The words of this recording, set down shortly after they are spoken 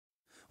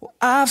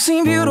I've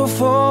seen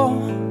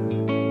beautiful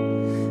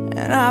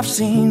and I've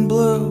seen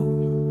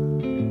blue,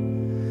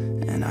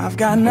 and I've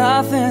got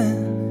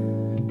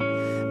nothing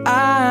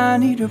I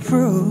need to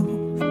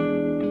prove.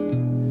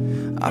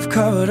 I've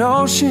covered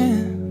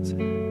oceans,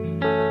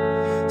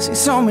 seen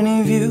so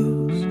many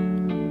views,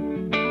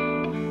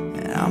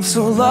 and I'm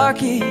so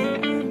lucky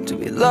to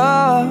be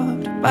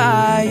loved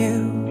by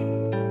you.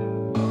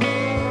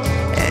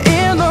 And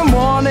in the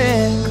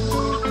morning,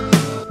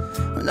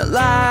 when the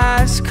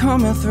light's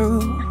coming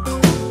through,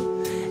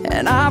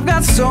 and I've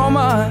got so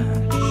much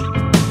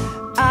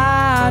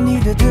I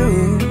need to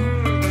do,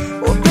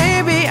 well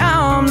baby,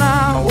 I'm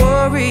not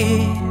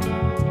worried,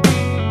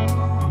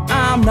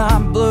 I'm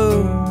not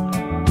blue,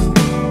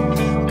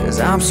 'cause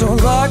I'm so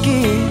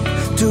lucky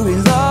to be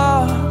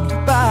loved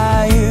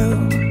by you.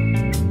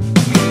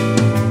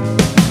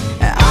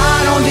 And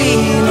I don't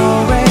need no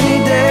rainy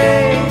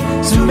day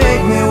to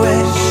make me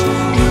wish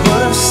you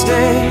would have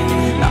stayed.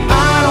 Now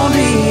I don't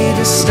need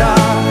to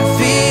start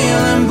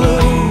feeling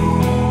blue.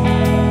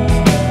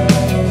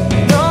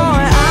 No,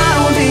 I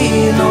don't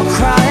need no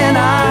crying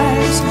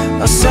eyes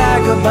or sad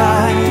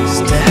goodbyes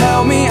to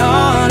help me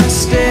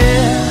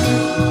understand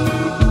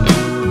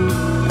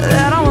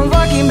that I'm a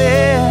lucky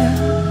man.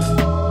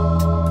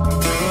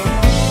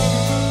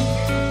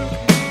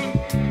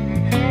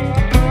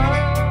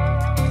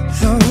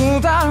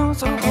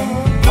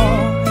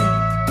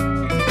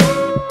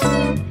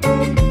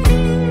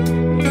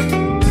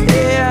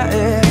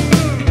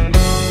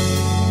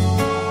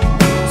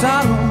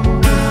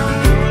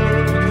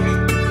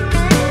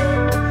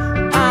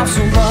 I'm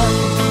so lucky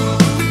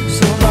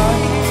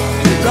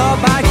to be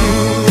loved by you.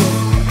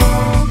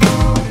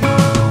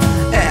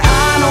 And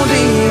I don't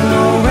need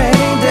no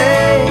rainy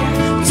day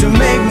to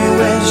make me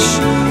wish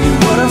you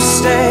would have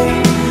stayed.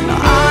 No,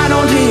 I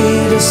don't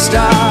need to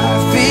start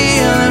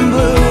feeling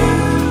blue.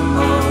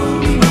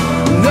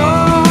 No,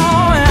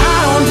 and I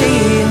don't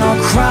need no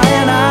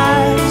crying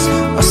eyes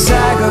or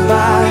sad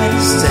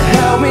goodbyes to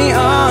help me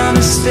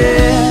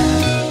understand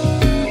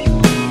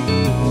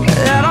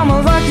that I'm a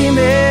lucky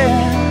man.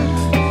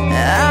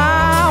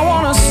 I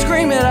wanna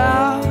scream it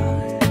out,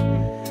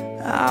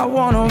 I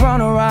wanna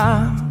run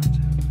around,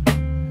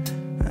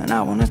 and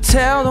I wanna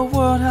tell the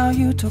world how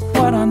you took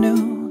what I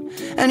knew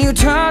and you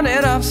turned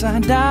it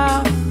upside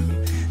down.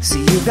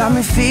 See, you got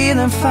me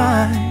feeling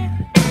fine,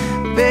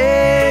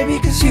 baby,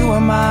 'cause you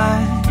are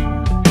mine.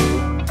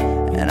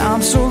 And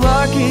I'm so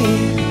lucky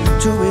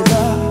to be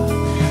loved,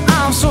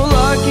 I'm so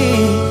lucky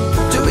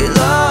to be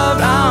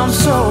loved, I'm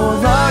so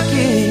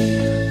lucky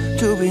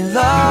to be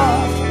loved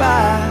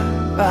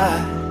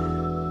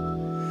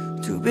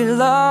to be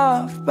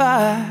loved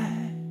by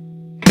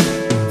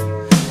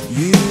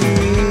you.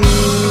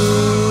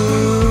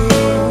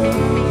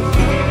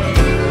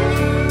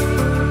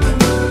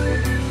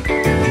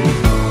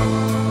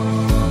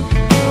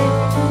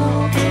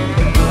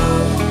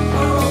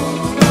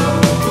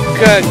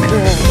 Good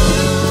girl.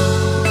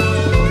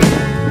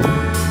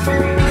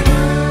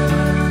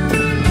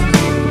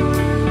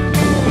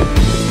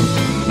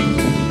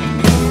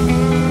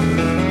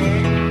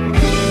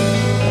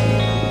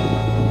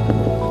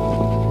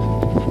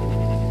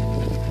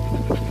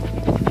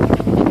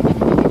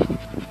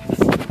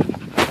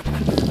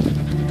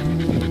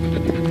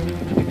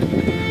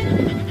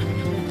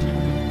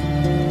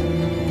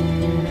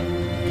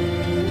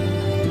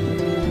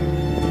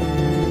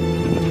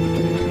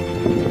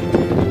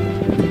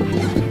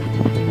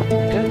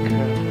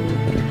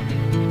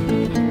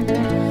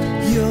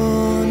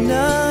 You're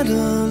not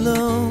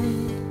alone,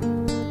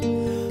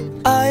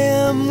 I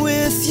am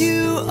with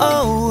you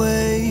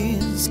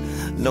always,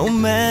 no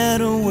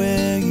matter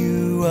where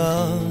you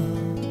are.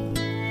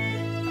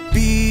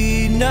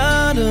 Be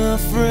not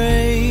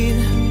afraid,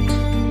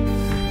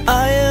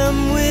 I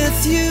am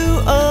with you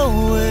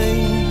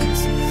always,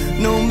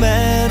 no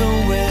matter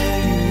where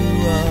you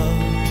are.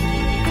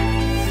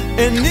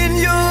 And in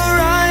your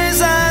eyes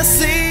I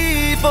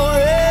see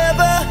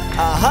forever,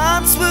 our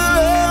hearts will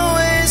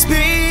always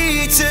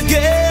be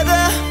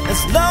together,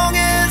 as long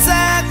as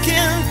I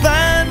can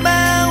find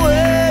my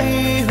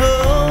way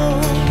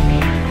home.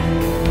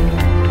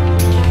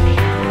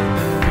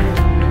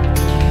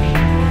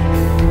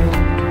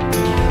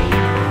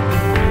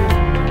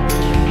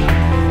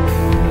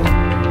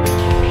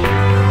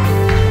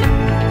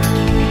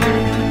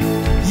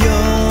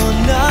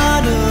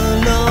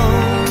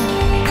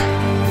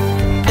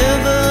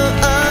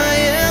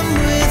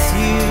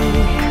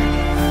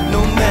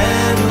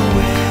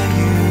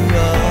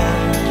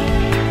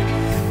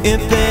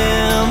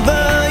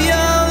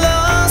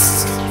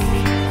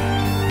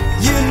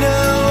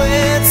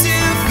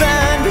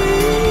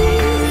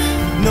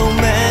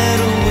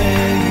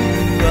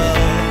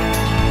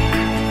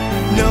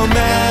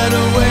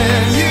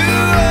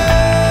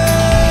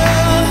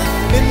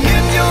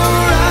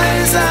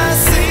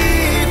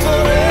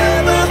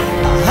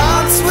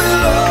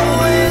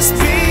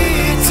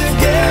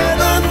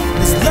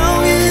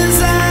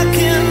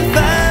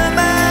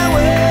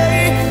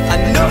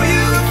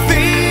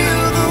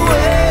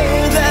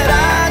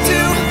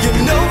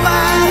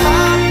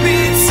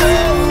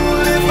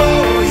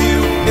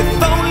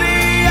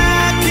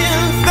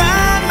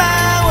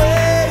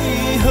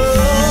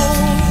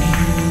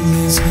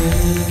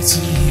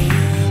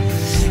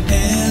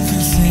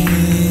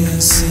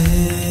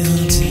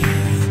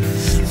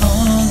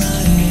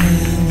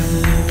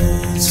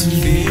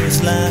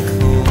 like